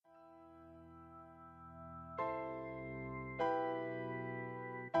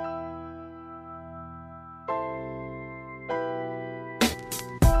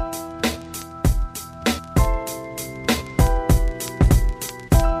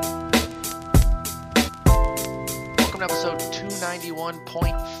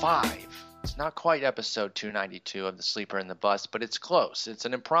91.5. It's not quite episode 292 of The Sleeper and the Bust, but it's close. It's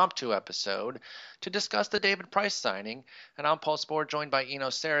an impromptu episode to discuss the David Price signing. And I'm Paul Sporer, joined by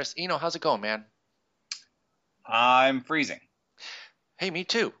Eno Saris. Eno, how's it going, man? I'm freezing. Hey, me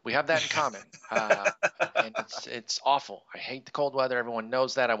too. We have that in common. And it's awful. I hate the cold weather. Everyone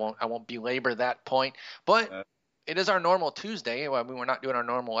knows that. I won't belabor that point. But it is our normal Tuesday. I mean, we're not doing our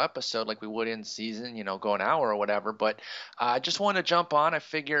normal episode like we would in season, go an hour or whatever. But I just want to jump on. I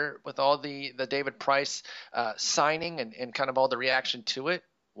figure with all the David Price signing and kind of all the reaction to it,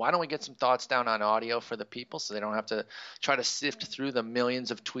 why don't we get some thoughts down on audio for the people so they don't have to try to sift through the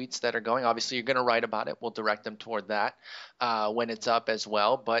millions of tweets that are going. Obviously, you're going to write about it. We'll direct them toward that when it's up as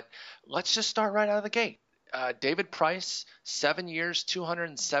well. But let's just start right out of the gate. David Price, 7 years,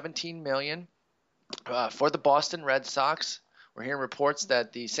 $217 million for the Boston Red Sox. We're hearing reports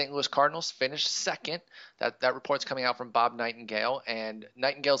that the St. Louis Cardinals finished second. That report's coming out from Bob Nightingale. And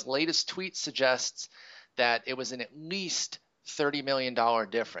Nightingale's latest tweet suggests that it was an at least $30 million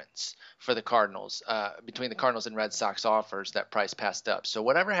difference for the Cardinals between the Cardinals and Red Sox offers that Price passed up. So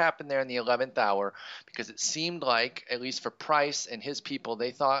whatever happened there in the 11th hour, because it seemed like, at least for Price and his people,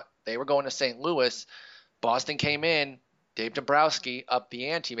 they thought they were going to St. Louis. Boston came in. Dave Dombrowski upped the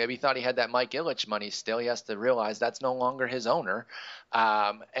ante. Maybe he thought he had that Mike Ilitch money still. He has to realize that's no longer his owner.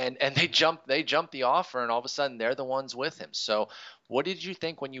 And they jumped the offer, and all of a sudden they're the ones with him. So what did you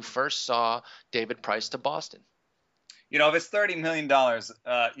think when you first saw David Price to Boston? If it's $30 million,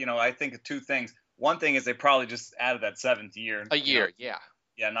 I think of two things. One thing is they probably just added that seventh year. A year, yeah.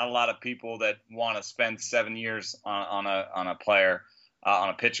 Yeah, not a lot of people that want to spend 7 years on a player, on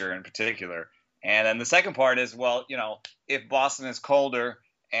a pitcher in particular. And then the second part is, if Boston is colder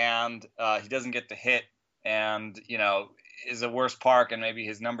and he doesn't get to hit and, is a worse park and maybe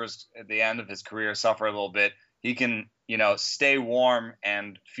his numbers at the end of his career suffer a little bit, he can, stay warm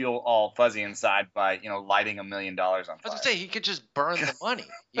and feel all fuzzy inside by, lighting $1 million on fire. I was going to say, he could just burn the money.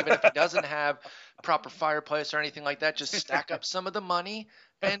 Even if he doesn't have proper fireplace or anything like that, just stack up some of the money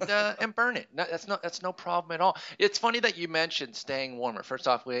and burn it. That's no problem at all. It's funny that you mentioned staying warmer. First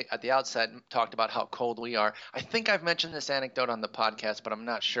off, we at the outset talked about how cold we are. I think I've mentioned this anecdote on the podcast, but I'm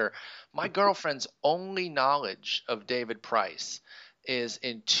not sure. My girlfriend's only knowledge of David Price is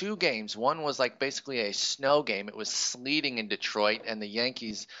in 2 games. One was like basically a snow game. It was sleeting in Detroit, and the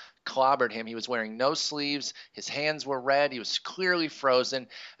Yankees clobbered him. He was wearing no sleeves. His hands were red. He was clearly frozen.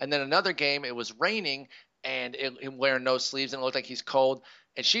 And then another game, it was raining, and him wearing no sleeves, and it looked like he's cold.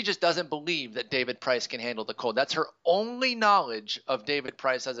 And she just doesn't believe that David Price can handle the cold. That's her only knowledge of David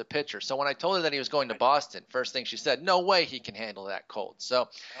Price as a pitcher. So when I told her that he was going to Boston, first thing she said, no way he can handle that cold. So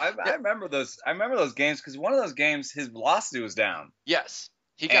I remember those. I remember those games because one of those games, his velocity was down. Yes,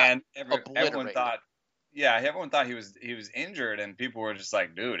 he got obliterated. Everyone thought he was injured, and people were just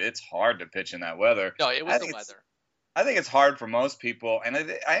like, dude, it's hard to pitch in that weather. No, it was the weather. I think it's hard for most people, and I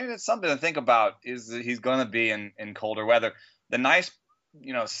think it's something to think about. Is that he's going to be in colder weather? The nice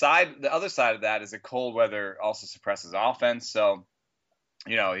the other side of that is that cold weather also suppresses offense. So,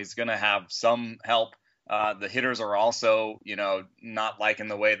 he's going to have some help. The hitters are also, not liking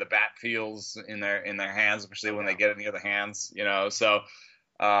the way the bat feels in their hands, especially when they get it near the hands, So,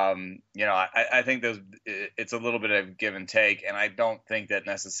 I think it's a little bit of give and take. And I don't think that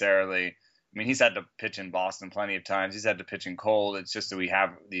necessarily, I mean, he's had to pitch in Boston plenty of times. He's had to pitch in cold. It's just that we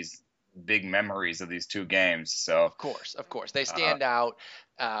have these big memories of these 2 games. So of course they stand out.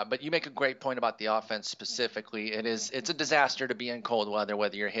 But you make a great point about the offense specifically. It's a disaster to be in cold weather,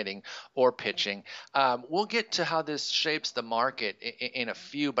 whether you're hitting or pitching. We'll get to how this shapes the market in a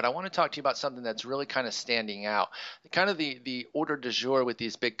few, but I want to talk to you about something that's really kind of standing out. Kind of the order du jour with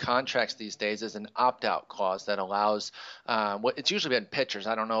these big contracts these days is an opt-out clause that allows it's usually been pitchers.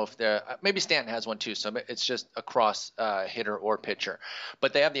 I don't know if maybe Stanton has one too, so it's just across hitter or pitcher.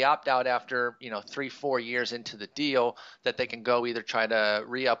 But they have the opt-out after 3-4 years into the deal that they can go either try to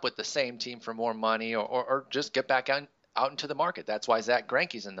re-up with the same team for more money or just get back out into the market. That's why Zach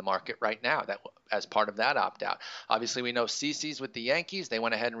Greinke's in the market right now, that as part of that opt-out. Obviously, we know CeCe's with the Yankees. They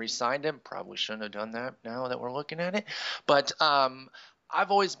went ahead and re-signed him. Probably shouldn't have done that now that we're looking at it. But I've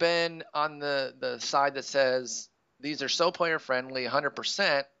always been on the side that says these are so player-friendly,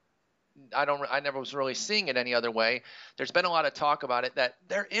 100%. I never was really seeing it any other way. There's been a lot of talk about it that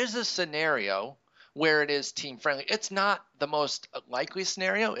there is a scenario where it is team friendly. It's not the most likely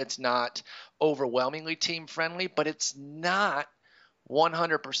scenario. It's not overwhelmingly team friendly, but it's not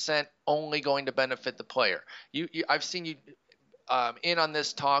 100% only going to benefit the player. I've seen you in on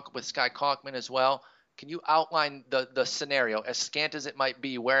this talk with Sky Kalkman as well. Can you outline the scenario, as scant as it might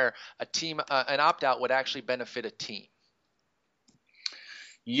be, where a team an opt-out would actually benefit a team?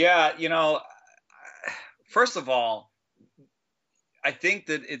 Yeah, first of all, I think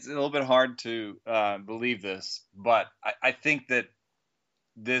that it's a little bit hard to believe this, but I think that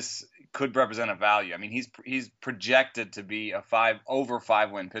this could represent a value. I mean, he's projected to be a over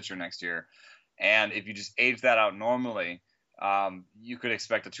 5 win pitcher next year, and if you just age that out normally, you could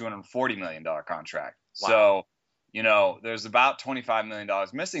expect a $240 million contract. Wow. So, there's about $25 million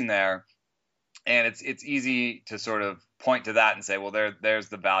missing there, and it's easy to sort of point to that and say, well, there's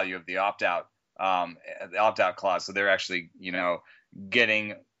the value of the opt-out clause. So they're actually,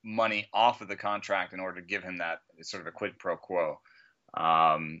 getting money off of the contract in order to give him that sort of a quid pro quo.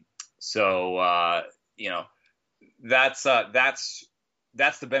 That's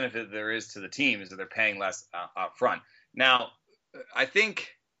the benefit there is to the team, is that they're paying less up front. Now, I think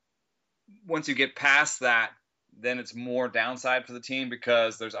once you get past that, then it's more downside for the team,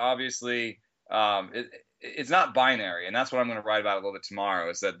 because there's obviously it's not binary, and that's what I'm going to write about a little bit tomorrow.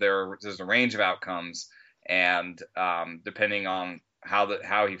 Is that there's a range of outcomes, and depending on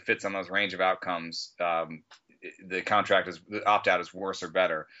how he fits on those range of outcomes, the opt-out is worse or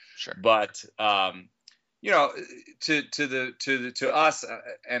better. Sure. But to us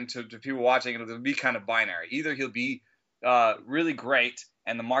and to people watching, it'll be kind of binary. Either he'll be really great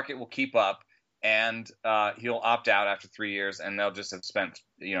and the market will keep up, and he'll opt out after 3 years, and they'll just have spent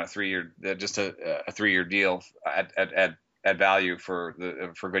a 3-year deal at value for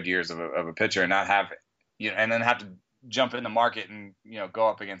good years of a pitcher, and not have and then have to jump in the market and go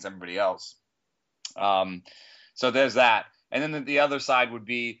up against everybody else. So there's that, and then the other side would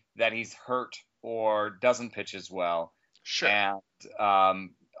be that he's hurt or doesn't pitch as well, sure, and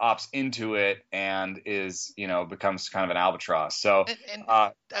opts into it and is becomes kind of an albatross. So and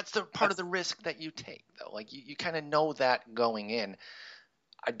that's the part of the risk that you take, though. Like you kind of know that going in.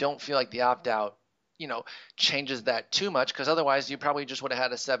 I don't feel like the opt out changes that too much, because otherwise you probably just would have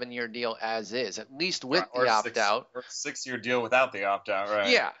had a 7-year deal as is, at least with the opt out, or 6-year deal without the opt out, right?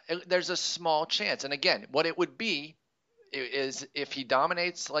 Yeah, there's a small chance. And again, what it would be is if he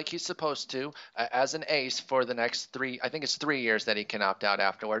dominates like he's supposed to as an ace for the next 3 years that he can opt out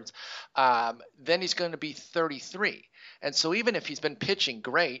afterwards, then he's going to be 33. And so even if he's been pitching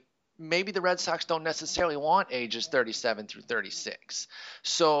great, maybe the Red Sox don't necessarily want ages 37 through 36.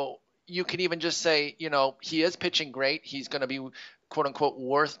 So you could even just say, he is pitching great. He's going to be, quote unquote,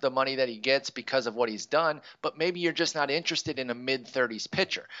 worth the money that he gets because of what he's done. But maybe you're just not interested in a mid-30s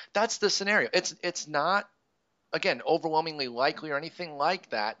pitcher. That's the scenario. It's not, again, overwhelmingly likely or anything like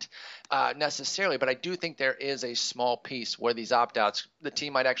that necessarily. But I do think there is a small piece where these opt-outs, the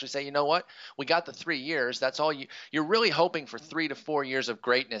team might actually say, you know what, we got the 3 years. That's all you're really hoping for 3 to 4 years of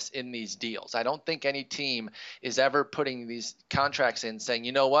greatness in these deals. I don't think any team is ever putting these contracts in saying,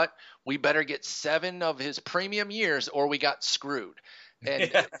 you know what, we better get 7 of his premium years or we got screwed.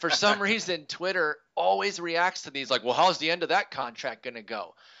 And for some reason, Twitter always reacts to these like, well, how's the end of that contract going to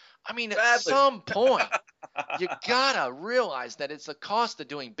go? I mean, at some point, you gotta realize that it's a cost of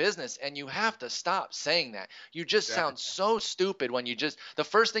doing business, and you have to stop saying that. You just sound so stupid when the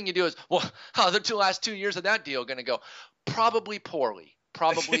first thing you do is, well, how are the last 2 years of that deal going to go? Probably poorly.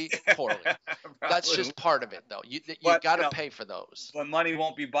 That's just part of it, though. You got to pay for those. But money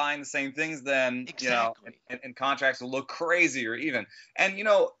won't be buying the same things then, exactly. And contracts will look crazier even. And,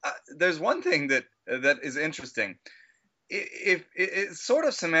 there's one thing that is interesting. If it's sort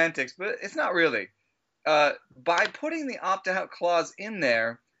of semantics, but it's not really. By putting the opt-out clause in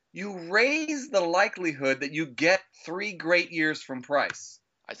there, you raise the likelihood that you get 3 great years from Price.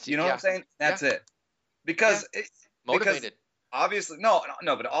 I see. You know what I'm saying? That's it. Because motivated. Because obviously, no,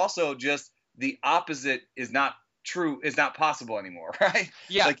 but also just the opposite is not true, is not possible anymore, right?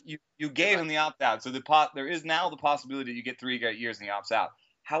 Yeah. Like you gave him the opt-out, so there is now the possibility you get 3 great years and he opts out.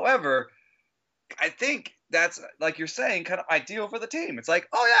 However, I think that's, like you're saying, kind of ideal for the team. It's like,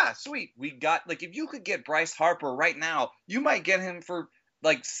 oh yeah, sweet. We got, like, if you could get Bryce Harper right now, you might get him for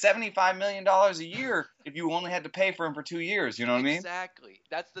like $75 million a year if you only had to pay for him for 2 years. You know what I mean? Exactly.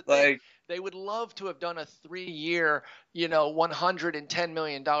 That's the thing. Like, they would love to have done a 3-year, $110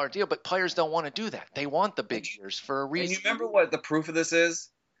 million deal, but players don't want to do that. They want the big years for a reason. And you remember what the proof of this is?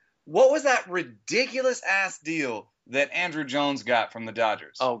 What was that ridiculous ass deal that Andrew Jones got from the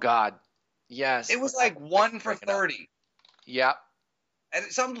Dodgers? Oh God. Yes. It was like 1 for 30. Yeah. And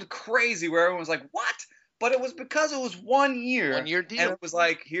it sounded crazy where everyone was like, what? But it was because it was 1 year. 1 year deal. And it was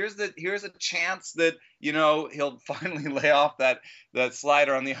like, here's a chance that, he'll finally lay off that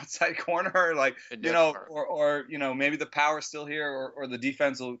slider on the outside corner. Like, or maybe the power's still here, or the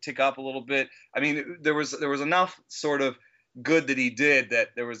defense will tick up a little bit. I mean, there was enough sort of good that he did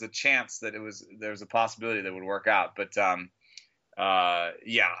that there was a chance that there was a possibility that it would work out. But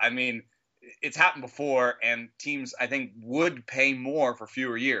Yeah, I mean, it's happened before, and teams I think would pay more for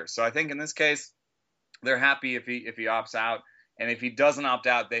fewer years. So I think in this case, they're happy if he opts out, and if he doesn't opt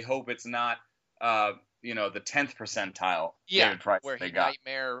out, they hope it's not the 10th percentile Yeah, David Price where they he got.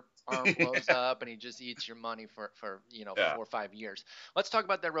 nightmare arm blows up and he just eats your money for Yeah. 4 or 5 years. Let's talk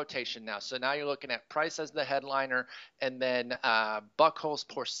about their rotation now. So now you're looking at Price as the headliner, and then Buchholz,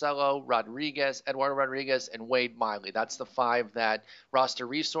 Porcello, Rodriguez, Eduardo Rodriguez, and Wade Miley. That's the five that Roster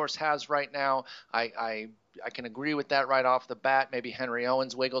Resource has right now. I can agree with that right off the bat. Maybe Henry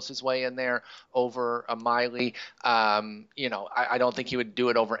Owens wiggles his way in there over a Miley. I don't think he would do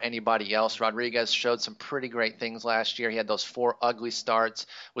it over anybody else. Rodriguez showed some pretty great things last year. He had those 4 ugly starts,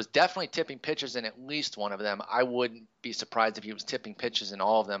 was definitely tipping pitches in at least one of them. I wouldn't be surprised if he was tipping pitches in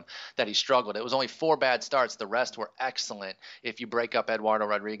all of them that he struggled. It was only 4 bad starts. The rest were excellent if you break up Eduardo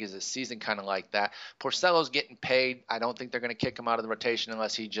Rodriguez's season kind of like that. Porcello's getting paid. I don't think they're going to kick him out of the rotation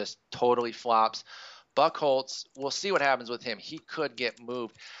unless he just totally flops. Buchholz, we'll see what happens with him. He could get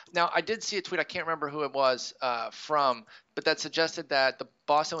moved. Now, I did see a tweet. I can't remember who it was from, but that suggested that the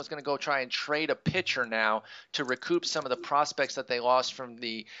Boston was going to go try and trade a pitcher now to recoup some of the prospects that they lost from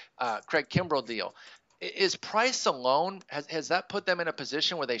the Craig Kimbrell deal. Is Price alone? Has that put them in a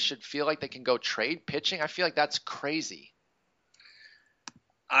position where they should feel like they can go trade pitching? I feel like that's crazy.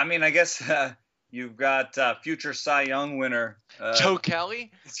 I mean, I guess you've got future Cy Young winner Joe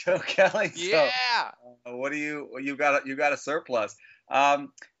Kelly. Joe Kelly. Yeah. So, what do you got? You got a surplus. No,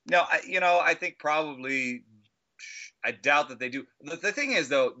 I think probably. I doubt that they do. The thing is,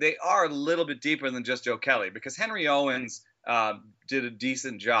 though, they are a little bit deeper than just Joe Kelly because Henry Owens did a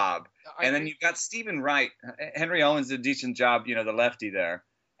decent job, and then you've got Stephen Wright. Henry Owens did a decent job, the lefty there,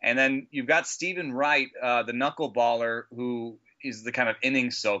 and then you've got Stephen Wright, the knuckleballer, who is the kind of inning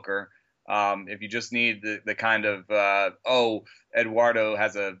soaker. If you just need the kind of Eduardo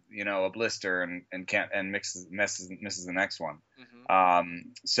has a blister and can't and misses the next one. Mm-hmm.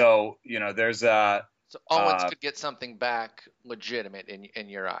 So there's So Owens could get something back legitimate in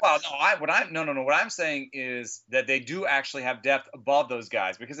your eyes. Well, no. What I'm saying is that they do actually have depth above those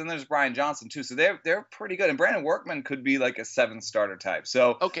guys because then there's Brian Johnson too. So they're pretty good. And Brandon Workman could be like a 7th starter type.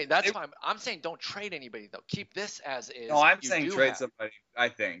 So okay, that's fine. I'm saying don't trade anybody though. Keep this as is. No, I'm saying trade somebody. I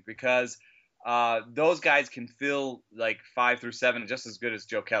think because those guys can fill like 5 through 7 just as good as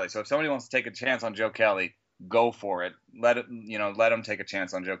Joe Kelly. So if somebody wants to take a chance on Joe Kelly, go for it. Let them take a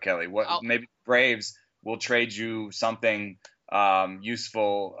chance on Joe Kelly. Maybe Braves will trade you something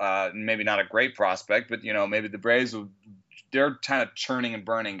useful, maybe not a great prospect, but maybe the Braves they're kind of churning and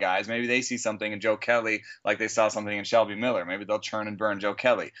burning guys. Maybe they see something in Joe Kelly like they saw something in Shelby Miller. Maybe they'll churn and burn Joe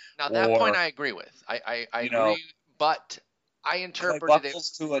Kelly. Now that point I agree with. I agree, but I interpreted it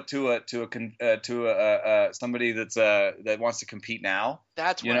to somebody that wants to compete now.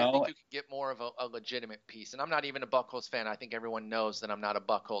 That's where I think you could get more of a legitimate piece. And I'm not even a Buchholz fan. I think everyone knows that I'm not a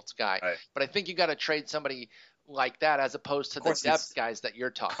Buchholz guy. Right. But I think you got to trade somebody like that as opposed to the depth guys that you're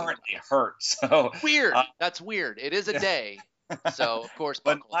talking currently about. Hurt. So weird. That's weird. It is a day. So of course,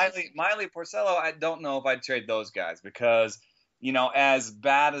 but Miley, Porcello, I don't know if I'd trade those guys because as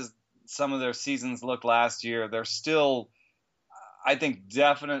bad as some of their seasons looked last year, they're still, I think,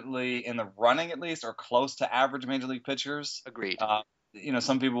 definitely in the running at least or close to average major league pitchers. Agreed.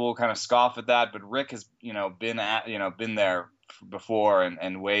 Some people will kind of scoff at that, but Rick has been there before,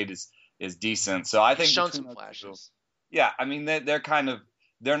 and Wade is decent. So I think he's shown some flashes. Yeah, I mean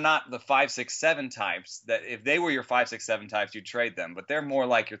they're not the 5, 6, 7 types that if they were your 5, 6, 7 types you'd trade them, but they're more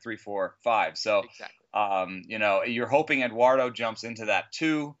like your 3, 4, 5. So exactly. You're hoping Eduardo jumps into that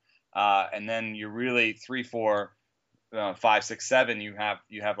too, and then you're really 3, 4. 5, 6, 7. You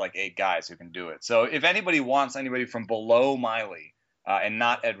have like 8 guys who can do it. So if anybody wants anybody from below Miley and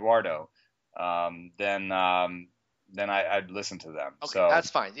not Eduardo, then I'd listen to them. Okay, so that's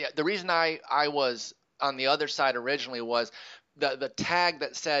fine. Yeah, the reason I was on the other side originally was the tag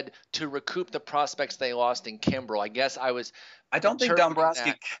that said to recoup the prospects they lost in Kimbrell. I guess I don't think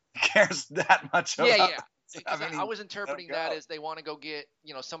Dombrowski cares that much about. Yeah. I was interpreting that as they want to go get,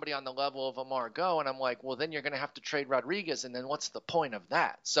 somebody on the level of a Margot, and I'm like, well, then you're going to have to trade Rodriguez, and then what's the point of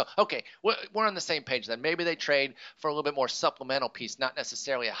that? So, okay, we're on the same page then. Maybe they trade for a little bit more supplemental piece, not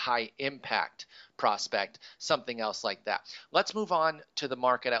necessarily a high impact prospect, something else like that. Let's move on to the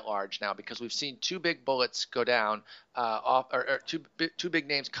market at large now because we've seen 2 big bullets go down, or two big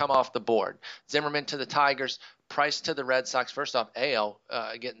names come off the board. Zimmerman to the Tigers, Price to the Red Sox. First off, AL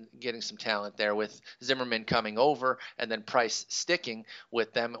getting some talent there with Zimmerman coming over and then Price sticking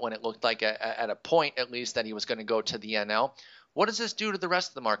with them when it looked like at a point at least that he was going to go to the NL. What does this do to the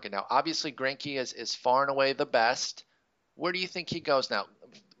rest of the market now? Obviously, Greinke is far and away the best. Where do you think he goes now?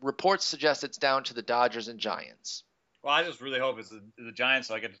 Reports suggest it's down to the Dodgers and Giants. Well, I just really hope it's the Giants,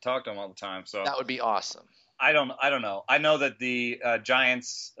 so I get to talk to them all the time. So that would be awesome. I don't know. I know that the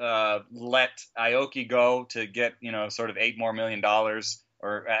Giants let Aoki go to get sort of $8 million more,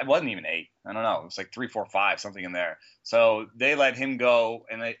 or it wasn't even 8. I don't know. It was like 3, 4, 5, something in there. So they let him go,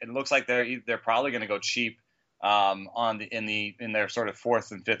 and it looks like they're probably going to go cheap in their sort of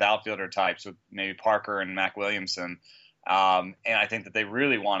 4th and 5th outfielder types with maybe Parker and Mac Williamson. And I think that they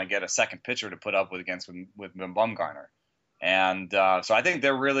really want to get a second pitcher to put up with Bumgarner. And so I think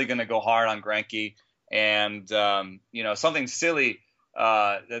they're really going to go hard on Greinke. And, something silly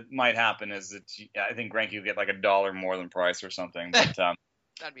that might happen is that I think Greinke will get like $1 more than Price or something. But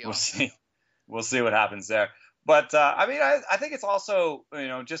that'd be we'll awesome. see. We'll see what happens there. But, I think it's also,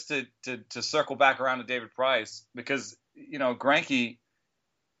 just to circle back around to David Price, because, Greinke,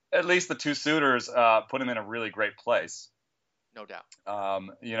 at least the two suitors put him in a really great place. No doubt.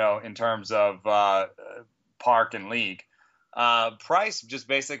 In terms of park and league. Price just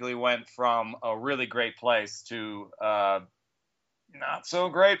basically went from a really great place to not so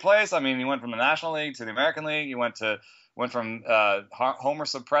great place. I mean, he went from the National League to the American League. He went from homer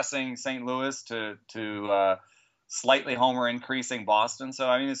suppressing St. Louis to slightly homer increasing Boston. So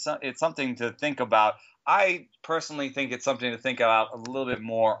I mean, it's something to think about. I personally think it's something to think about a little bit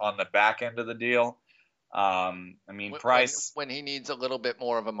more on the back end of the deal. Price when he needs a little bit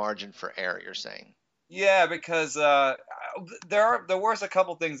more of a margin for error, you're saying. Yeah, because there was a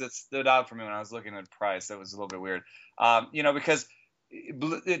couple things that stood out for me when I was looking at Price that was a little bit weird. Because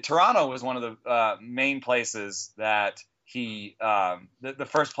Toronto was one of the main places that he the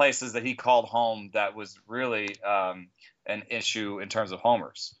first places that he called home that was really an issue in terms of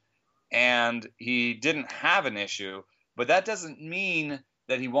homers, and he didn't have an issue, but that doesn't mean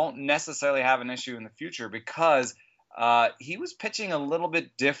that he won't necessarily have an issue in the future, because he was pitching a little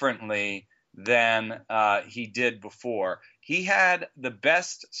bit differently than he did before. He had the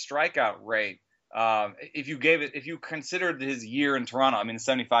best strikeout rate. If you considered his year in Toronto, the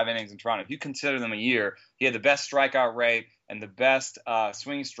 75 innings in Toronto, if you consider them a year, he had the best strikeout rate and the best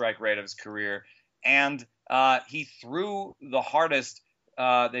swing strike rate of his career. And he threw the hardest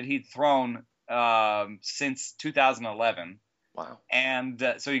that he'd thrown since 2011. Wow. And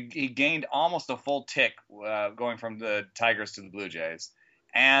so he gained almost a full tick going from the Tigers to the Blue Jays.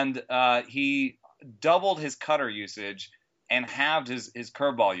 And he doubled his cutter usage and halved his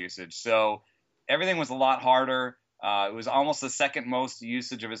curveball usage. So everything was a lot harder. It was almost the second most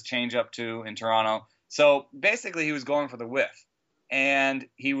usage of his changeup too in Toronto. So basically he was going for the whiff. And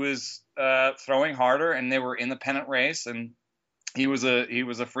he was throwing harder, and they were in the pennant race, and he was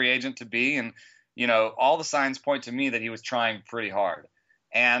a free agent to be, and all the signs point to me that he was trying pretty hard.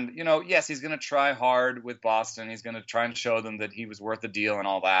 And, yes, he's going to try hard with Boston. He's going to try and show them that he was worth the deal and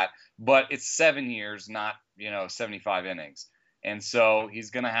all that. But it's 7 years, not, 75 innings. And so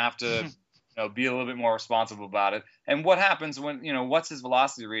he's going to have to be a little bit more responsible about it. And what happens when, what's his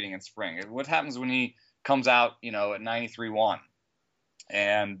velocity reading in spring? What happens when he comes out, at 93.1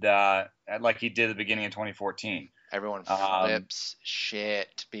 and like he did at the beginning of 2014? Everyone flips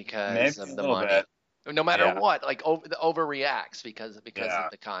shit because of the money. Bit. No matter what, like overreacts because of the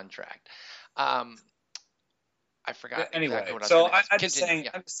contract. I forgot exactly what I was so saying.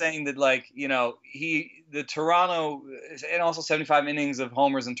 I'm just saying that, like, the Toronto, and also 75 innings of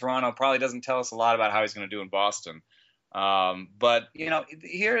homers in Toronto probably doesn't tell us a lot about how he's going to do in Boston. But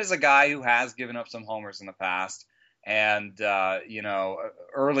here is a guy who has given up some homers in the past, and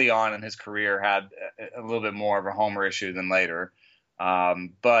early on in his career had a little bit more of a homer issue than later.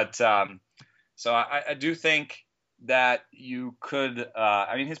 So I do think that you could.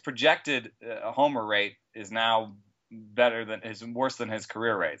 His projected homer rate is now worse than his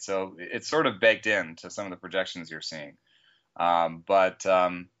career rate. So it's sort of baked into some of the projections you're seeing. But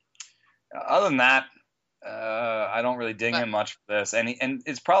other than that, I don't really ding him much for this. And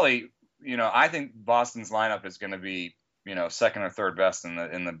it's probably, I think Boston's lineup is going to be, second or third best in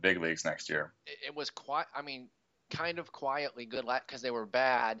the big leagues next year. It was kind of quietly good because they were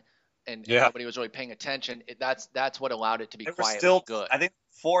bad. And nobody was really paying attention. That's what allowed it to be quietly still good. I think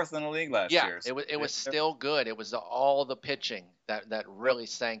fourth in the league last year. Yeah, it was still good. It was all the pitching that really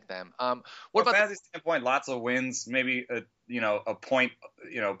sank them. What about fantasy standpoint? Lots of wins, maybe a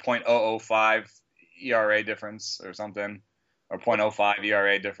 .005 ERA difference or something, or .05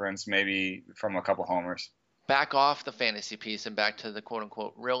 ERA difference, maybe from a couple homers. Back off the fantasy piece and back to the quote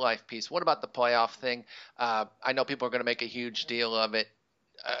unquote real life piece. What about the playoff thing? I know people are going to make a huge deal of it.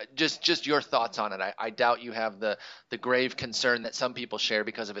 Just your thoughts on it. I doubt you have the grave concern that some people share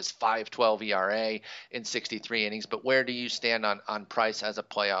because of his 5.12 ERA in 63 innings. But where do you stand on Price as a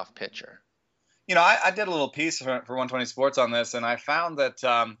playoff pitcher? I did a little piece for 120 Sports on this, and I found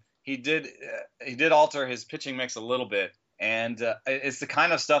that he did alter his pitching mix a little bit, and it's the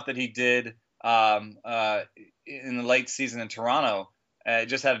kind of stuff that he did in the late season in Toronto. It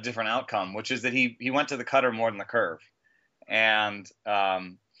just had a different outcome, which is that he went to the cutter more than the curve, and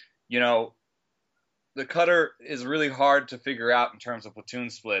the cutter is really hard to figure out in terms of platoon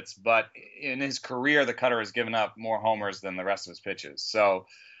splits, but in his career, the cutter has given up more homers than the rest of his pitches. So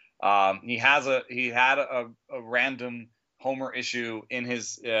he had a random homer issue in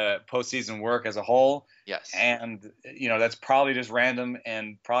his postseason work as a whole. Yes. And, that's probably just random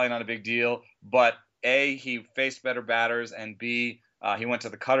and probably not a big deal. But A, he faced better batters, and B, he went to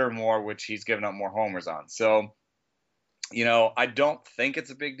the cutter more, which he's given up more homers on. So, I don't think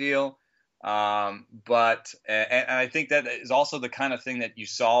it's a big deal. But I think that is also the kind of thing that you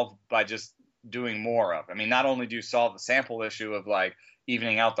solve by just doing more of. I mean, not only do you solve the sample issue of like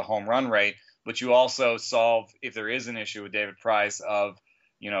evening out the home run rate, but you also solve, if there is an issue with David Price, of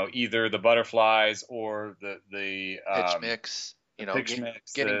either the butterflies or the pitch mix,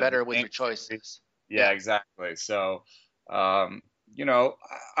 getting the better with your choices. Yeah, exactly. So I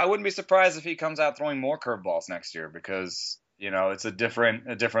wouldn't be surprised if he comes out throwing more curveballs next year, because it's a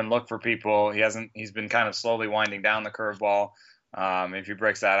different look for people. He's been kind of slowly winding down the curveball. If he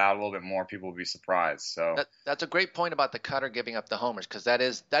breaks that out a little bit more, people will be surprised. So that's a great point about the cutter giving up the homers, because that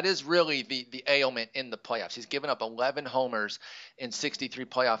is really the ailment in the playoffs. He's given up 11 homers in 63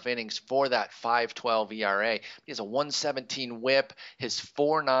 playoff innings for that 5.12 ERA. He has a 117 WHIP. His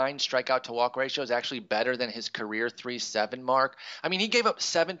 4.9 strikeout to walk ratio is actually better than his career 3.7 mark. I mean, he gave up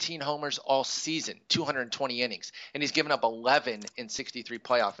 17 homers all season, 220 innings, and he's given up 11 in 63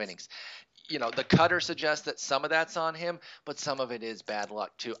 playoff innings. The cutter suggests that some of that's on him, but some of it is bad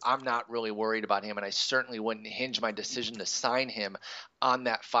luck too. I'm not really worried about him, and I certainly wouldn't hinge my decision to sign him on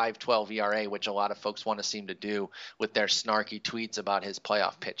that 5.12 ERA, which a lot of folks want to seem to do with their snarky tweets about his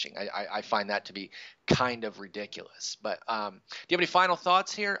playoff pitching. I find that to be kind of ridiculous. But do you have any final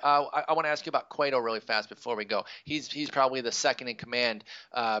thoughts here? I want to ask you about Cueto really fast before we go. He's probably the second in command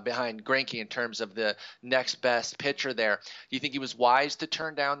behind Greinke in terms of the next best pitcher there. Do you think he was wise to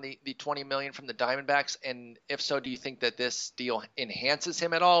turn down the $20 million from the Diamondbacks? And if so, do you think that this deal enhances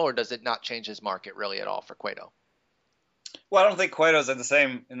him at all, or does it not change his market really at all for Cueto? Well, I don't think Cueto's in the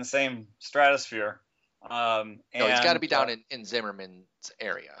same stratosphere. No, he's got to be down in Zimmerman's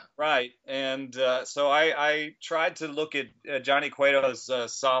area. Right. And so I tried to look at Johnny Cueto's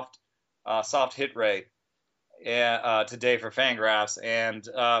soft hit rate today for Fangraphs. And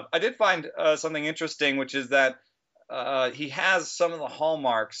I did find something interesting, which is that he has some of the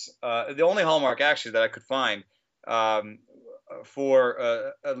hallmarks. The only hallmark, actually, that I could find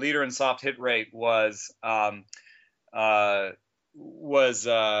for a leader in soft hit rate was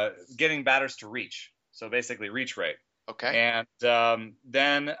getting batters to reach. So basically reach rate. Okay. And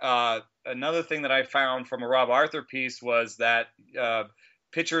then another thing that I found from a Rob Arthur piece was that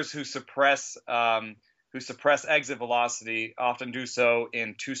pitchers who suppress exit velocity often do so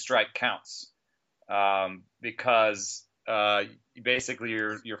in 2-strike counts, because basically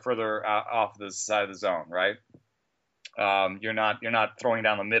you're further off the side of the zone, right? You're not throwing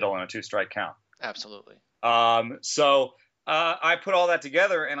down the middle in a 2-strike count. Absolutely. So I put all that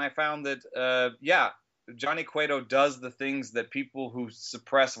together, and I found that Johnny Cueto does the things that people who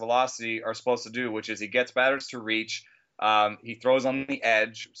suppress velocity are supposed to do, which is he gets batters to reach. He throws on the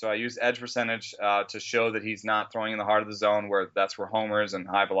edge. So I use edge percentage to show that he's not throwing in the heart of the zone, where that's where homers and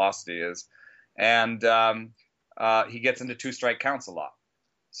high velocity is. And he gets into 2-strike counts a lot.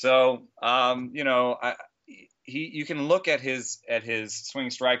 So, you can look at his swing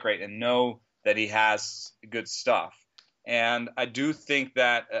strike rate and know that he has good stuff. And I do think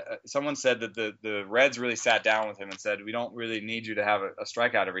that someone said that the Reds really sat down with him and said, we don't really need you to have a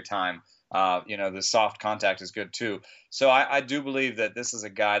strikeout every time. The soft contact is good too. So I do believe that this is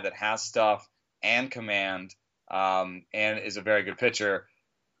a guy that has stuff and command, and is a very good pitcher.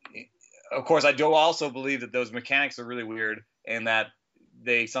 Of course, I do also believe that those mechanics are really weird, and that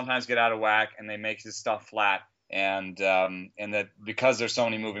they sometimes get out of whack and they make his stuff flat. And that because there's so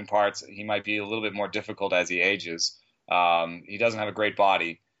many moving parts, he might be a little bit more difficult as he ages. He doesn't have a great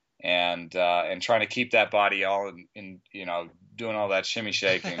body, and trying to keep that body all in doing all that shimmy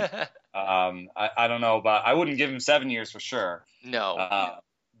shaking. I don't know about. I wouldn't give him 7 years for sure. No.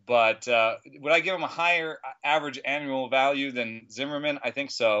 But would I give him a higher average annual value than Zimmerman? I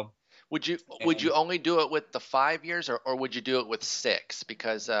think so. Would you only do it with the 5 years, or would you do it with 6?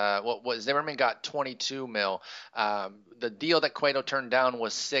 Because what was Zimmerman got 22 mil. The deal that Cueto turned down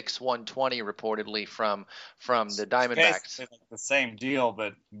was 6/120 reportedly from the Diamondbacks. Basically the same deal,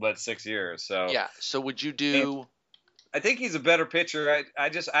 but 6 years. So yeah. So would you do? I think he's a better pitcher.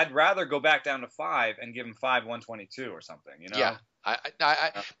 I'd rather go back down to 5 and give him 5/122 or something. Yeah.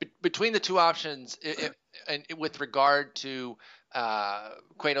 Between the two options, and with regard to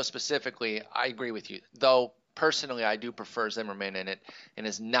Cueto specifically, I agree with you. Though personally, I do prefer Zimmerman in it, and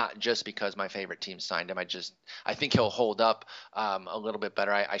it's not just because my favorite team signed him. I think he'll hold up a little bit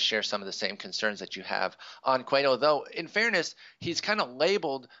better. I share some of the same concerns that you have on Cueto, though. In fairness, he's kind of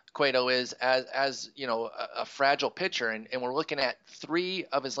labeled Cueto is as a fragile pitcher, and we're looking at 3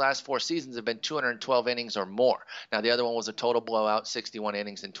 of his last 4 seasons have been 212 innings or more. Now the other one was a total blowout, 61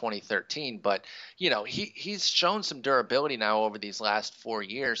 innings in 2013, but he's shown some durability now over these last 4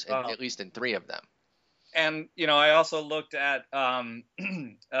 years, at least in 3 of them. And I also looked at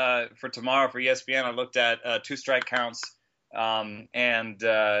for tomorrow for ESPN. I looked at 2 strike counts and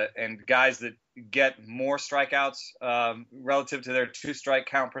guys that get more strikeouts relative to their 2 strike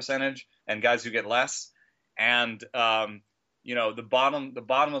count percentage, and guys who get less. And the bottom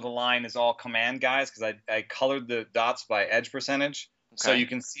of the line is all command guys, because I colored the dots by edge percentage, so you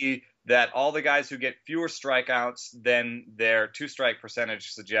can see that all the guys who get fewer strikeouts than their 2 strike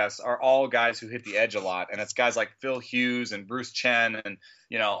percentage suggests are all guys who hit the edge a lot. And it's guys like Phil Hughes and Bruce Chen and,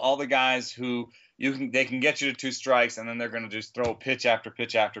 all the guys who they can get you to 2 strikes, and then they're going to just throw pitch after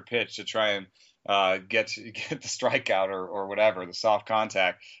pitch after pitch to try and get the strikeout or whatever, the soft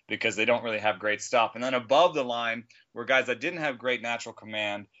contact, because they don't really have great stuff. And then above the line were guys that didn't have great natural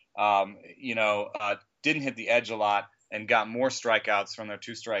command, didn't hit the edge a lot, and got more strikeouts from their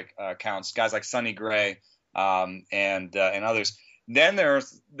 2 strike counts, guys like Sonny Gray and others. Then there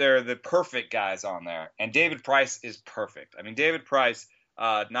are the perfect guys on there, and David Price is perfect. I mean, David Price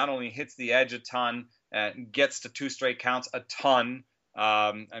not only hits the edge a ton, gets to 2 straight counts a ton.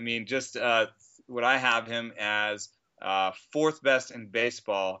 What I have him as 4th best in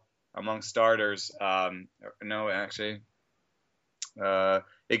baseball among starters. It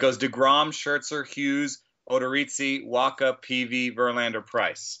goes DeGrom, Scherzer, Hughes, Odorizzi, Waka, Peavy, Verlander,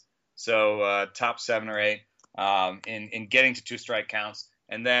 Price. So top 7 or 8 in getting to 2 strike counts.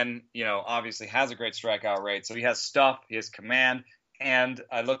 And then, obviously has a great strikeout rate. So he has stuff, he has command. And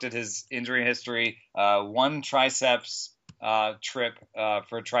I looked at his injury history, 1 triceps trip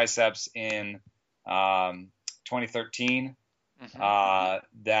for triceps in 2013.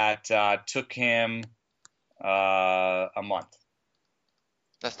 That took him a month.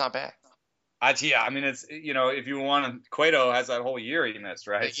 That's not bad. It's if you want, Cueto has that whole year he missed,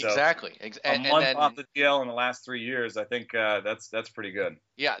 right? Exactly. A month off the DL in the last 3 years, I think that's pretty good.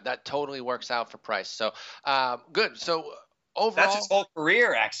 Yeah, that totally works out for Price. So good. So overall, that's his whole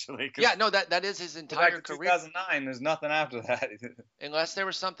career, actually. Yeah, no, that is his entire career. 2009, there's nothing after that. Unless there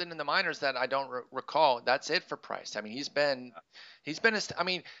was something in the minors that I don't recall, that's it for Price. I mean, he's been.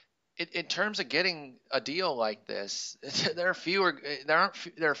 In terms of getting a deal like this, there are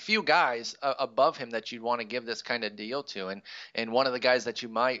few guys above him that you'd want to give this kind of deal to, and one of the guys that you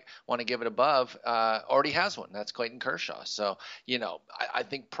might want to give it above already has one. That's Clayton Kershaw. So I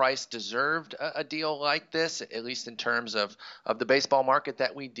think Price deserved a deal like this, at least in terms of the baseball market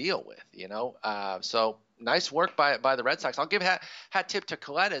that we deal with. So nice work by the Red Sox. I'll give hat tip to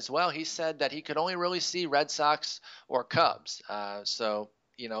Collette as well. He said that he could only really see Red Sox or Cubs.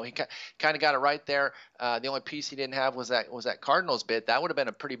 He kind of got it right there. The only piece he didn't have was that Cardinals bid. That would have been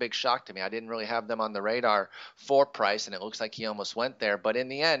a pretty big shock to me. I didn't really have them on the radar for Price, and it looks like he almost went there. But in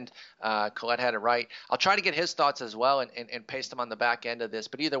the end, Collette had it right. I'll try to get his thoughts as well and paste them on the back end of this.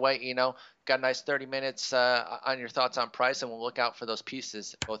 But either way, got a nice 30 minutes on your thoughts on Price, and we'll look out for those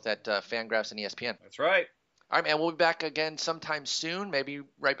pieces both at Fangraphs and ESPN. That's right. All right, man, we'll be back again sometime soon, maybe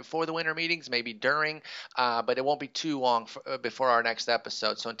right before the winter meetings, maybe during, but it won't be too long before our next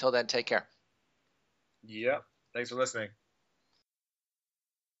episode. So until then, take care. Yep. Thanks for listening.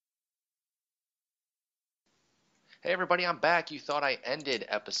 Hey, everybody, I'm back. You thought I ended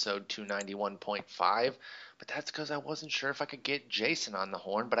episode 291.5, but that's because I wasn't sure if I could get Jason on the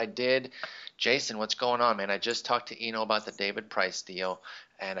horn, but I did. Jason, what's going on, man? I just talked to Eno about the David Price deal,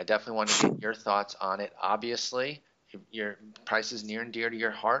 and I definitely want to get your thoughts on it. Obviously, your Price is near and dear to your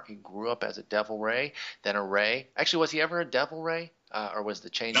heart. He grew up as a Devil Ray, then a Ray. Actually, was he ever a Devil Ray, or was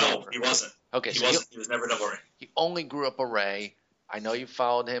the change? No, he wasn't. Okay, he wasn't. He was never a Devil Ray. He only grew up a Ray. I know you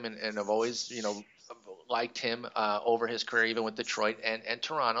followed him and have always, liked him over his career, even with Detroit and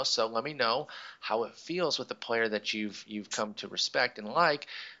Toronto. So let me know how it feels with the player that you've come to respect and like,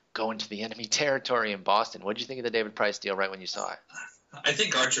 go into the enemy territory in Boston. What did you think of the David Price deal right when you saw it? I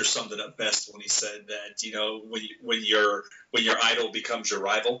think Archer summed it up best when he said that, when your idol becomes your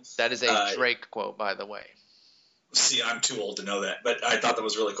rival. That is a Drake quote, by the way. See, I'm too old to know that, but I thought that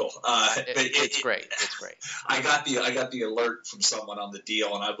was really cool. It's great. It's great. I got the alert from someone on the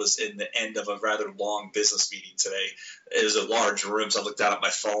deal, and I was in the end of a rather long business meeting today. It was a large room, so I looked down at my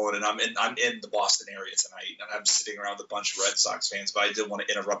phone, and I'm in the Boston area tonight, and I'm sitting around with a bunch of Red Sox fans. But I didn't want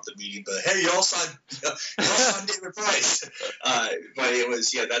to interrupt the meeting. But hey, y'all signed David Price. But it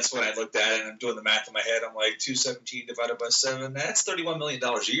was that's when I looked at it, and I'm doing the math in my head. I'm like 217 divided by 7. That's $31 million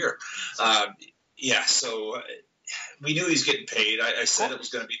a year. So. We knew he was getting paid. I said it was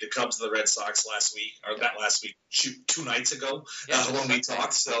going to be the Cubs of the Red Sox last week, or not last week, 2 nights ago when we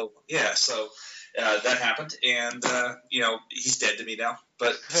talked. So that happened, and he's dead to me now.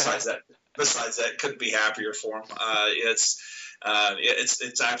 But besides that, couldn't be happier for him.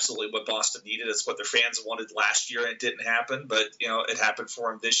 It's absolutely what Boston needed. It's what their fans wanted last year, and it didn't happen. But it happened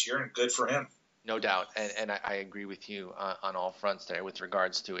for him this year, and good for him. No doubt, and I agree with you on all fronts there with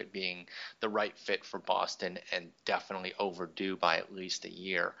regards to it being the right fit for Boston and definitely overdue by at least a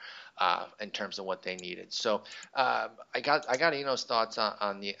year in terms of what they needed. So I got Eno's thoughts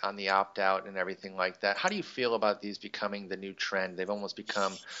on the opt out and everything like that. How do you feel about these becoming the new trend? They've almost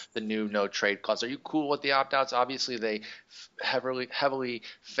become the new no trade clause. Are you cool with the opt outs? Obviously, they heavily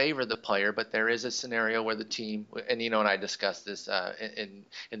favor the player, but there is a scenario where the team, and Eno and I discussed this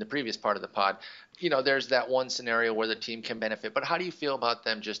in the previous part of the pod. There's that one scenario where the team can benefit, but how do you feel about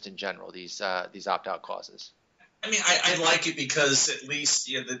them just in general, these opt-out clauses? I mean, I like it because at least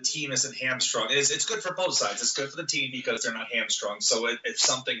the team isn't hamstrung. It's good for both sides. It's good for the team because they're not hamstrung. So if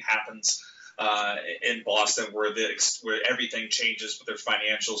something happens in Boston where everything changes with their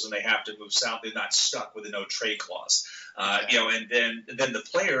financials and they have to move south, they're not stuck with a no trade clause. And then the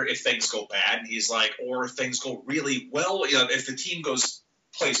player, if things go bad, and he's like, or if things go really well, if the team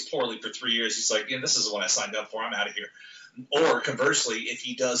plays poorly for 3 years, he's like, this is what I signed up for. I'm out of here. Or conversely, if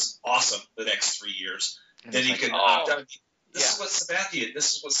he does awesome the next 3 years, then he can opt out. This is what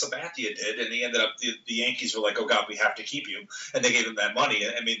Sabathia did, and he ended up. The Yankees were like, "Oh God, we have to keep you," and they gave him that money.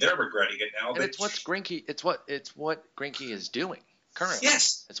 I mean, they're regretting it now. And it's what Greinke is doing currently.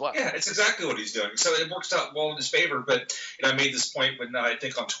 Yes, it's what. Yeah, it's exactly what he's doing. So it works out well in his favor. But I made this point when I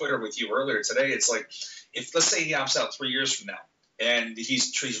think on Twitter with you earlier today. It's like, if let's say he opts out 3 years from now. And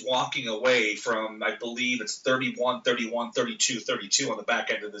he's walking away from, I believe it's 31, 31, 32, 32 on the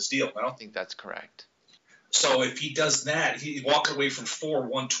back end of this deal. No? I think that's correct. So if he does that, he walks away from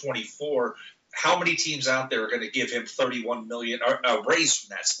 124. How many teams out there are going to give him $31 million or a raise from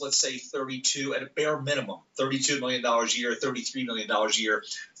that? So let's say 32 at a bare minimum, $32 million a year, $33 million a year.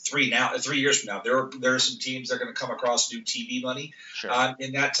 3 years from now, there are some teams that are going to come across new TV money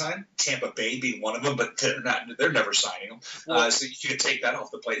in that time. Tampa Bay being one of them, but they're never signing him. So you can take that off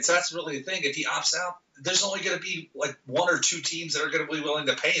the plate. So that's really the thing. If he opts out, there's only going to be like 1 or 2 teams that are going to be willing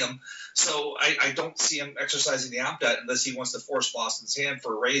to pay him. So I don't see him exercising the opt-out unless he wants to force Boston's hand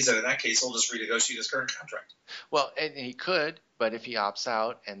for a raise. And in that case, he'll just renegotiate his current contract. Well, and he could, but if he opts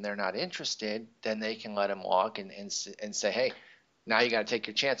out and they're not interested, then they can let him walk and say, hey, now you got to take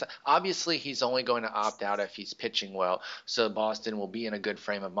your chance. Obviously, he's only going to opt out if he's pitching well. So Boston will be in a good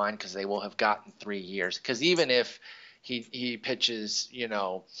frame of mind because they will have gotten 3 years. Because even if he pitches,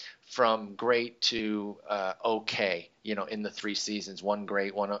 from great to okay, in the 3 seasons, 1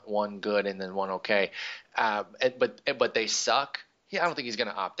 great, one good, and then 1 okay. But they suck. I don't think he's going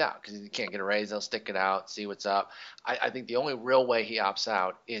to opt out because he can't get a raise. They'll stick it out, see what's up. I think the only real way he opts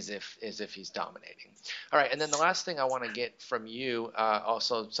out is if he's dominating. All right, and then the last thing I want to get from you,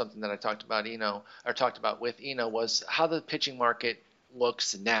 also something that I talked about with Eno, was how the pitching market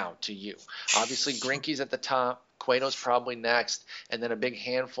looks now to you. Obviously, Greinke's at the top. Cueto's probably next, and then a big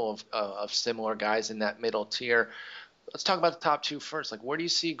handful of similar guys in that middle tier. Let's talk about the top 2 first. Like, where do you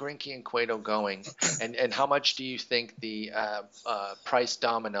see Greinke and Cueto going, and how much do you think the price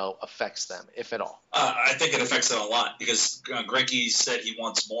domino affects them, if at all? I think it affects them a lot because Greinke said he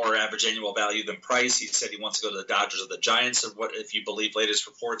wants more average annual value than Price. He said he wants to go to the Dodgers or the Giants, if you believe latest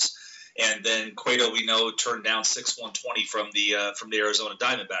reports. And then Cueto, we know, turned down 6-120 from the Arizona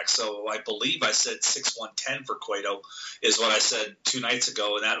Diamondbacks. So I believe I said 6-110 for Cueto is what I said 2 nights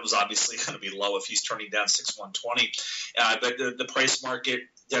ago, and that was obviously going to be low if he's turning down 6-120. But the price market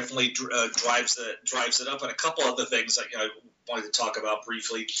definitely drives it up, and a couple other things that I wanted to talk about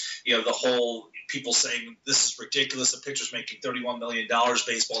briefly. The whole people saying this is ridiculous. The pitcher's making $31 million.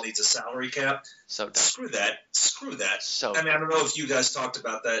 Baseball needs a salary cap. So dumb. Screw that. So I don't know if you guys talked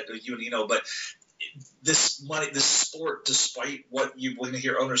about that, you and Eno, but this money, this sport, despite what you want to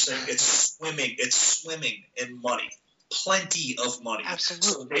hear owners saying, it's swimming in money. Plenty of money. Absolutely.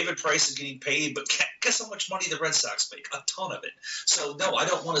 So David Price is getting paid, but guess how much money the Red Sox make? A ton of it. So no, I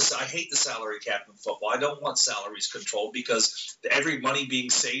don't want to. I hate the salary cap in football. I don't want salaries controlled because every money being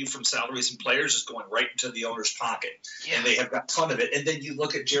saved from salaries and players is going right into the owner's pocket, and they have got a ton of it. And then you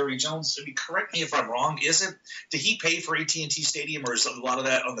look at Jerry Jones. I mean, correct me if I'm wrong. Did he pay for AT&T Stadium, or is a lot of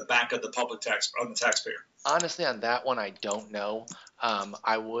that on the back of the taxpayer? Honestly, on that one, I don't know.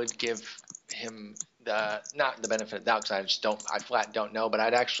 I would give him not the benefit of the doubt because I flat don't know, but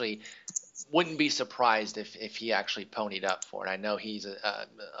I'd actually wouldn't be surprised if he actually ponied up for it. I know he's a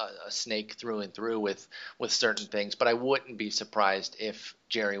snake through and through with certain things, but I wouldn't be surprised if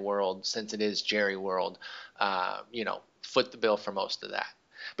Jerry World, since it is Jerry World, foot the bill for most of that.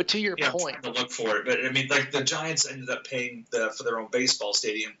 But to your point, I'm trying to look for it, but I mean, like the Giants ended up paying for their own baseball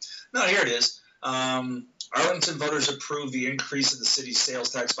stadium. No, here it is. Arlington voters approved the increase in the city's sales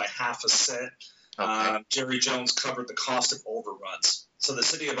tax by 0.5 cent. Okay. Jerry Jones covered the cost of overruns. So the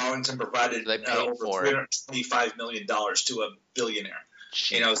city of Arlington provided over $325 million to a billionaire.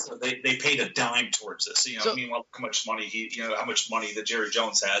 Jeez. So they paid a dime towards this. Meanwhile, how much money that Jerry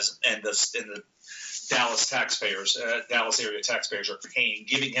Jones has, and the Dallas area taxpayers are paying,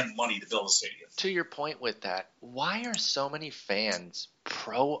 giving him money to build a stadium. To your point with that, why are so many fans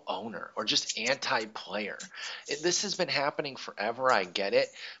pro-owner or just anti-player? This has been happening forever, I get it,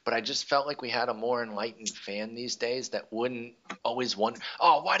 but I just felt like we had a more enlightened fan these days that wouldn't always wonder,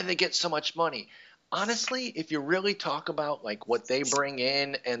 why do they get so much money? Honestly, if you really talk about like what they bring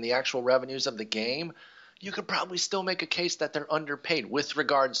in and the actual revenues of the game, you could probably still make a case that they're underpaid with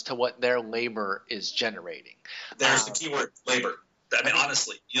regards to what their labor is generating. There's the key word, labor. I mean,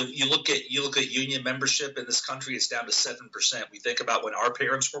 honestly, you look at union membership in this country, it's down to 7%. We think about when our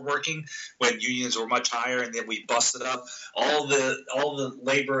parents were working, when unions were much higher, and then we busted up all the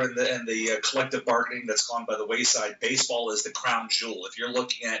labor and the collective bargaining that's gone by the wayside. Baseball is the crown jewel. If you're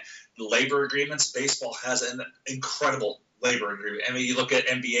looking at the labor agreements, baseball has an incredible labor agreement. I mean, you look at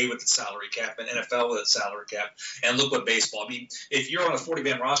NBA with the salary cap and NFL with the salary cap, and look what baseball. I mean, if you're on a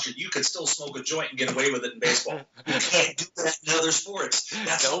 40-man roster, you could still smoke a joint and get away with it in baseball. You can't do that in other sports.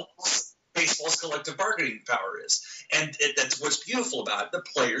 That's what baseball's collective bargaining power is, and that's what's beautiful about it. The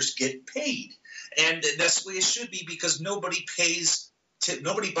players get paid, and that's the way it should be because nobody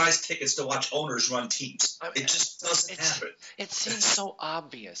buys tickets to watch owners run teams. It just doesn't happen. It seems so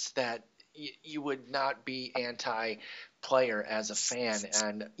obvious that you would not be anti-player as a fan,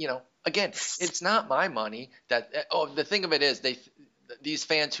 and again, it's not my money. The thing of it is these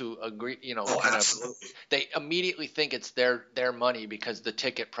fans who agree, they immediately think it's their money because the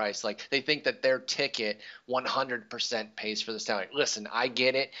ticket price, like they think that their ticket 100% pays for the salary. Listen, I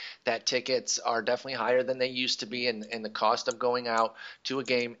get it that tickets are definitely higher than they used to be, and the cost of going out to a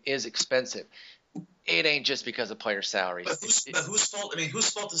game is expensive. It ain't just because of player salaries. But whose fault? I mean,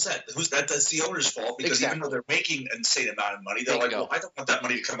 whose fault is that? That's the owner's fault because even though they're making an insane amount of money, they're like, well, I don't want that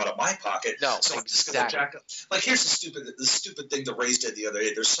money to come out of my pocket. No, so I'm just going to jack up. Like, here's the stupid thing the Rays did the other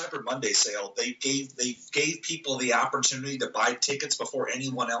day. Their Cyber Monday sale. They gave people the opportunity to buy tickets before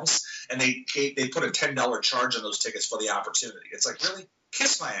anyone else, and they put a $10 charge on those tickets for the opportunity. It's like, really?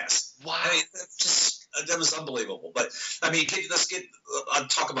 Kiss my ass. Wow. I mean, that was unbelievable. But I mean, let's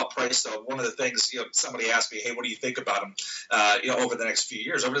talk about Price though. One of the things, somebody asked me, hey, what do you think about him, over the next few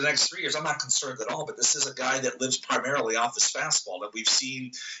years? Over the next 3 years, I'm not concerned at all. But this is a guy that lives primarily off his fastball, and we've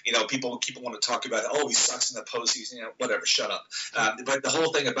seen, people want to talk about, he sucks in the postseason, whatever, shut up. But the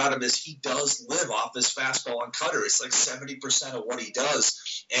whole thing about him is he does live off his fastball and cutter. It's like 70% of what he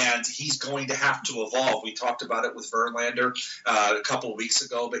does, and he's going to have to evolve. We talked about it with Verlander a couple of weeks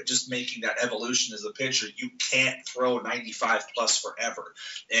ago, but just making that evolution as a pitcher, you can't throw 95 plus forever.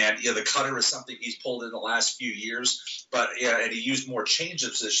 And the cutter is something he's pulled in the last few years, but and he used more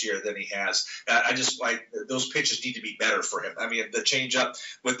changeups this year than he has. I just like those pitches need to be better for him. I mean, the changeup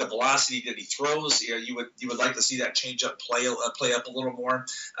with the velocity that he throws, you would like to see that changeup play up a little more,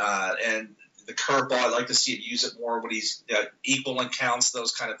 and the curveball, I'd like to see him use it more when he's equal in counts,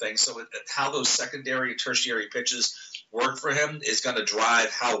 those kind of things. So how those secondary and tertiary pitches work for him is going to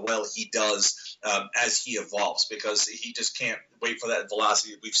drive how well he does as he evolves, because he just can't wait for that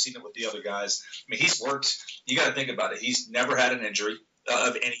velocity. We've seen it with the other guys. I mean, he's worked. You got to think about it. He's never had an injury.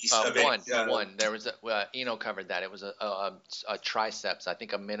 Of any one. There was Eno covered that. It was a triceps. I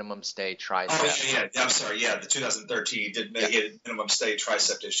think a minimum stay tricep. Oh yeah. I'm sorry. Yeah, the 2013 he did get a minimum stay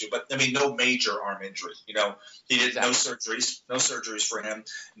tricep issue, but I mean no major arm injury. He did no surgeries for him.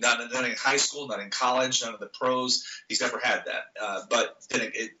 None in high school, none in college, none of the pros. He's never had that. But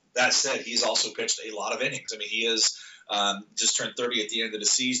then that said, he's also pitched a lot of innings. I mean, he is just turned 30 at the end of the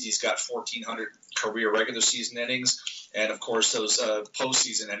season. He's got 1,400 career regular season innings, and of course those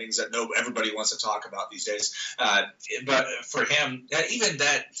postseason innings that everybody wants to talk about these days. But for him, even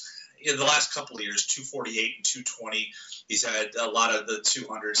that, in the last couple of years, 248 and 220, he's had a lot of the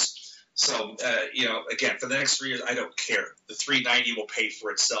 200s. So, again, for the next 3 years, I don't care. The 390 will pay for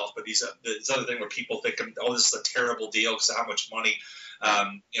itself. But this other thing where people think, oh, this is a terrible deal because of how much money,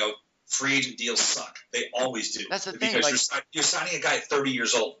 free agent deals suck. They always do. That's the thing. Because you're signing a guy at 30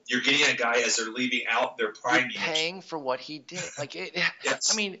 years old. You're getting a guy as they're leaving out their prime years. Paying for what he did.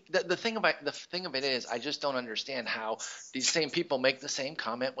 Yes. I mean, the thing of it is, I just don't understand how these same people make the same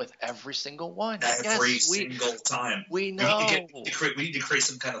comment with every single one. Every single time. We know. We need to create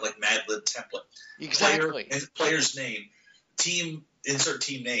some kind of like Mad Lib template. Exactly. Player's name, team. Insert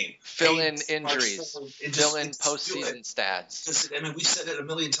team name. Fill in injuries. Fill in postseason stats. I mean, we've said it a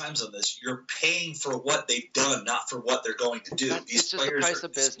million times on this. You're paying for what they've done, not for what they're going to do. These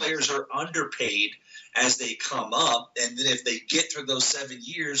players are underpaid as they come up, and then if they get through those 7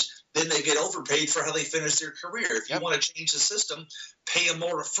 years, then they get overpaid for how they finish their career. If you want to change the system, pay them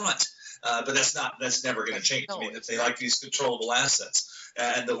more upfront. But that's never going to change. No, I mean, if they like these controllable assets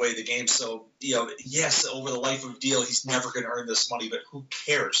and the way the game. So, yes, over the life of a deal, he's never going to earn this money, but who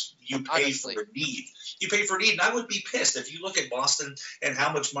cares? You pay for a need. You pay for a need, and I would be pissed if you look at Boston and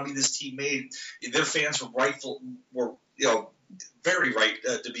how much money this team made. Their fans were very right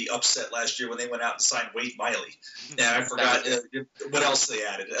to be upset last year when they went out and signed Wade Miley. And I forgot what else they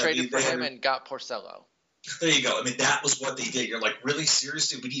added. Traded for him and got Porcello. There you go. I mean, that was what they did. You're like, really?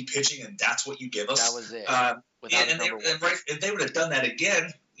 Seriously? We need pitching, and that's what you give us? That was it. If they would have done that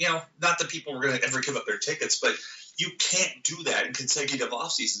again, not that people were going to ever give up their tickets, but you can't do that in consecutive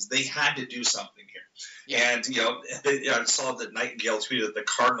off seasons. They had to do something here. Yeah. And, I saw that Nightingale tweeted that the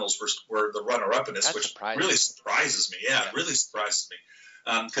Cardinals were the runner-up in this, which really surprises me. Yeah, it really surprises me.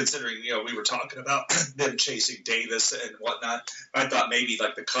 Considering, we were talking about them chasing Davis and whatnot. I thought maybe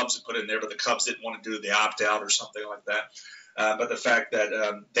like the Cubs would put in there, but the Cubs didn't want to do the opt-out or something like that. But the fact that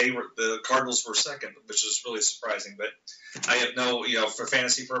the Cardinals were second, which is really surprising. But I have no, for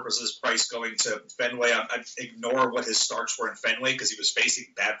fantasy purposes, Price going to Fenway. I ignore what his starts were in Fenway because he was facing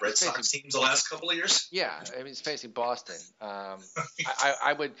bad Red Sox teams the last couple of years. Yeah, I mean, he's facing Boston.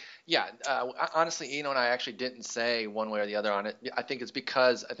 I would, honestly, Eno and I actually didn't say one way or the other on it. I think it's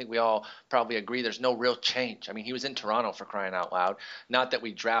because I think we all probably agree there's no real change. I mean, he was in Toronto, for crying out loud. Not that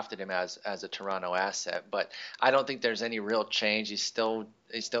we drafted him as a Toronto asset, but I don't think there's any real change. He's still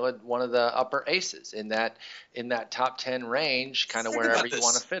one of the upper aces in that top 10 range, kind of wherever you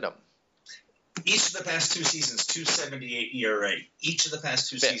want to fit him. Each of the past two seasons, 2.78 ERA. Each of the past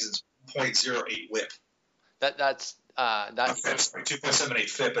two seasons, 0.08 WHIP. That's 2.78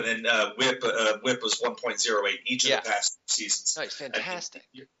 FIP, and then WHIP was 1.08 each of the past seasons. No, it's fantastic.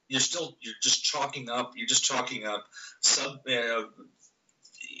 You're just chalking up. Sub.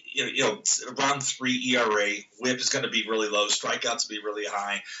 Around 3 ERA, WHIP is going to be really low, strikeouts will be really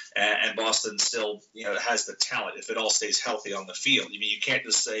high, and Boston still, has the talent if it all stays healthy on the field. I mean, you can't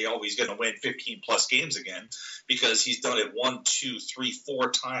just say, oh, he's going to win 15 plus games again, because he's done it 1, 2, 3,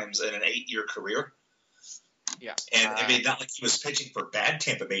 4 times in an 8-year career. Yeah, and I mean, not like he was pitching for bad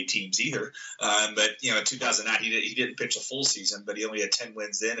Tampa Bay teams either. But in 2009, he didn't pitch a full season, but he only had 10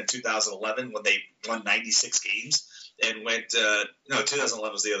 wins then. In 2011, when they won 96 games. And went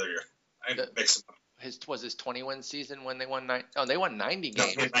 2011 was the other year. I mixed them up. Was his 20-win season when they won 90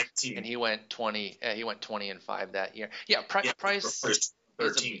 games, no, 19. And he went 20. He went 20-5 that year. Yeah, Price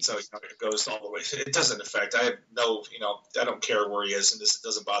 13, so it goes all the way. It doesn't affect. I have no, I don't care where he is, and this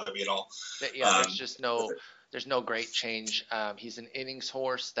doesn't bother me at all. Yeah, there's just no. There's no great change. He's an innings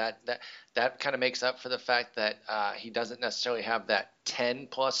horse. That kind of makes up for the fact that he doesn't necessarily have that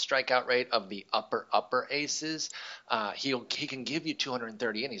 10-plus strikeout rate of the upper aces. He can give you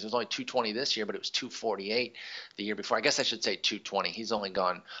 230 innings. It was only 220 this year, but it was 248 the year before. I guess I should say 220. He's only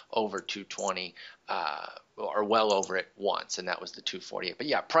gone over 220 or well over it once, and that was the 248. But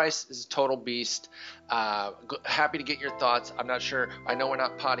yeah, Price is a total beast. Happy to get your thoughts. I'm not sure. I know we're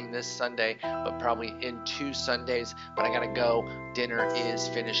not potting this Sunday, but probably in 2 Sundays. But I gotta go. Dinner is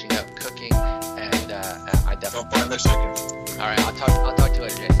finishing up cooking, and I definitely. Don't buy the chicken. All right, I'll talk to you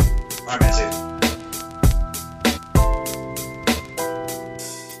later, Jason. All right, man. See you.